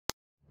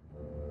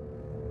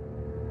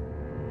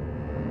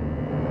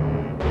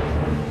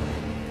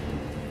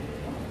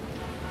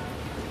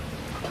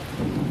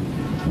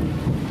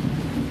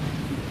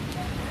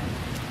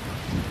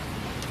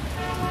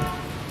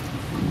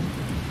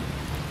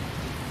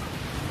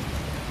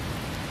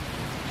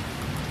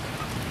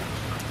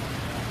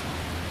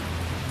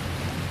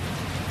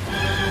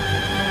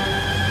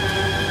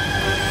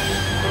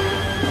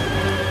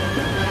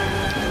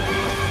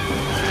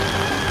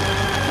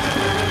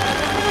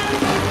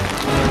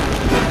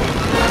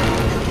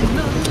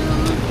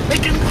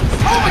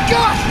Oh my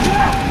God!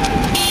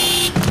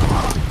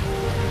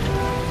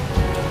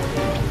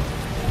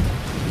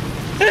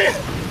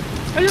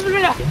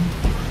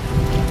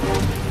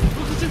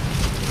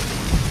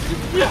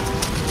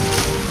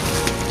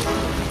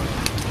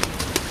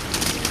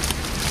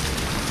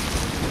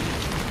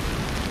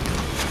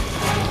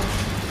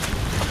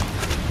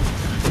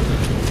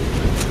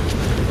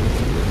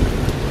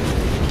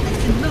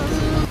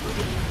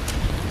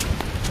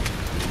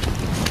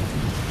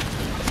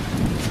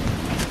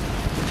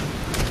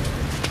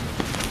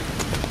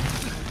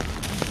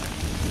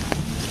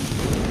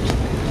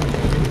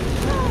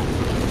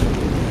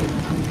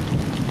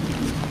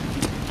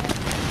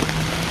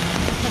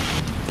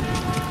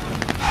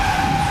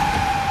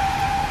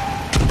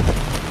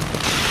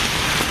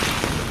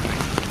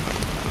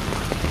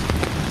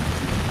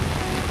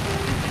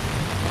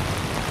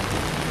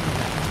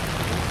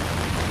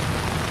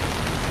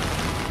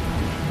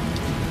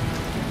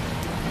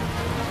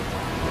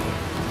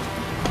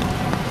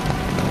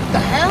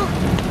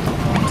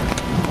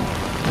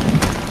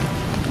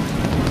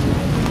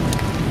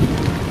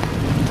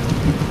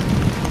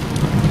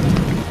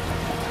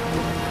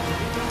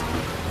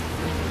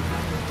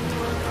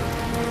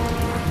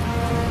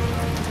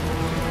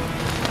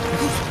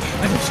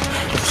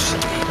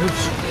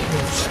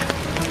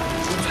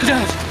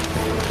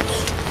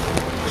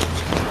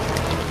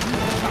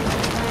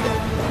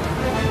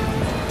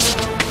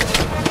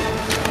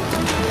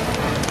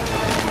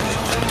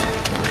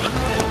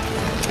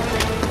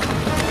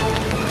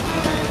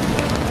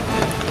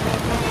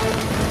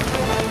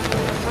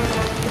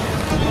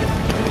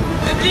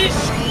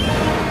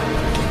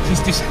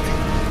 Please do something.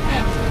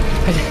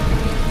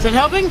 Is that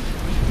helping?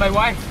 My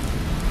wife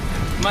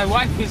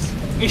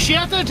is she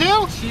out there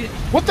too?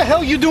 What the hell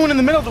are you doing in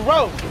the middle of the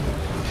road?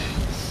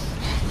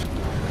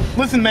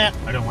 Listen, man,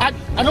 I don't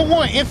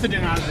want an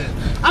incident out of this.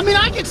 I mean,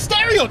 I get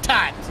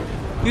stereotyped.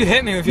 You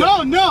hit me with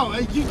your... No,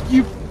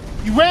 you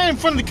ran in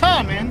front of the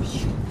car, man.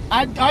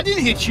 I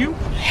didn't hit you.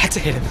 I had to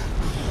hit him.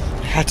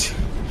 I had to.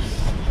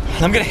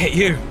 And I'm gonna hit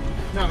you.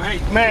 No, hey,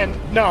 man,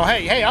 no,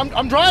 hey,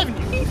 I'm driving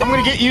you. I'm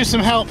gonna get you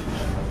some help.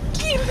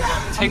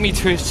 Take me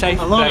to a safe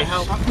place. I love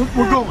help.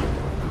 We're going.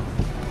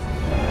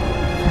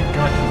 Thank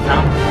God you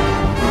found me.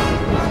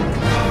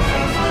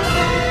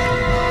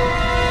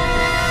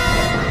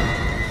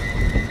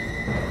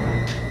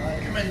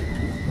 Come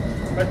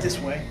in. Right this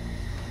way.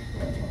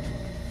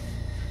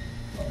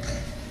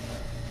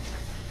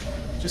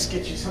 Just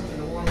get you something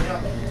to warm you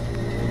up.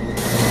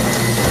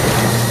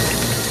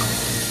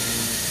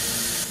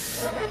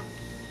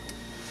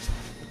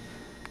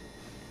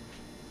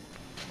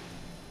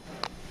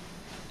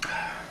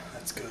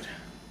 That's good.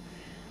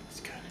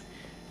 That's good.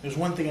 There's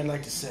one thing I'd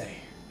like to say.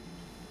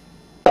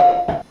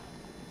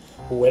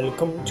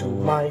 Welcome to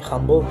my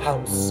humble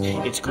house.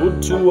 It's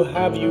good to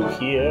have you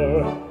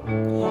here.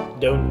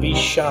 Don't be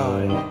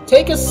shy.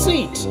 Take a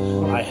seat.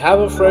 I have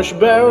a fresh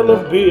barrel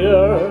of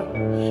beer.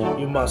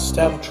 You must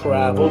have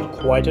traveled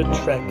quite a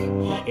trek.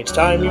 It's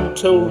time you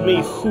told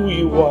me who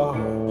you are.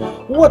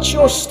 What's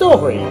your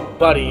story,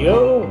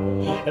 buddy-o?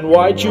 And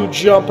why'd you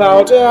jump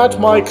out at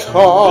my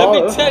car?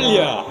 Let me tell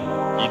ya,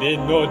 it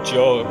ain't no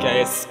joke. I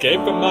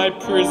escaped from my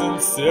prison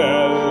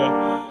cell.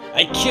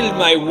 I killed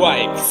my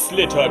wife,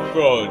 slit her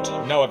throat.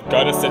 Now I've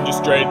gotta send you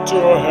straight to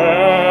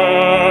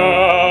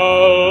hell.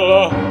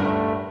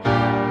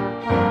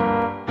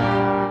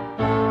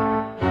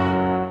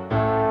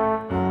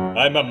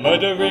 I'm a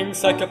murdering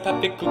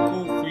psychopathic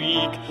cuckoo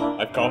freak.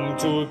 I've come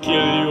to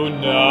kill you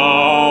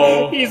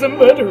now. He's a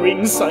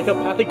murdering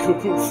psychopathic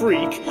cuckoo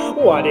freak.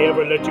 Why'd I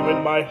ever let you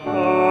in my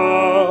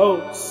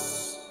house?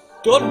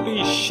 Don't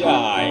be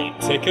shy,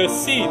 take a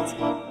seat.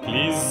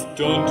 Please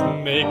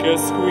don't make a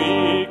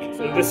squeak.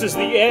 So this is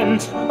the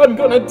end. I'm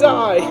gonna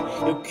die.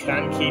 You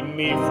can't keep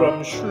me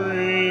from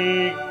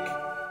shrieking.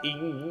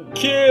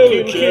 Kill,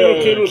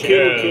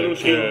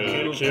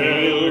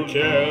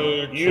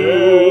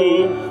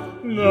 You.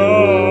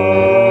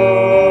 No.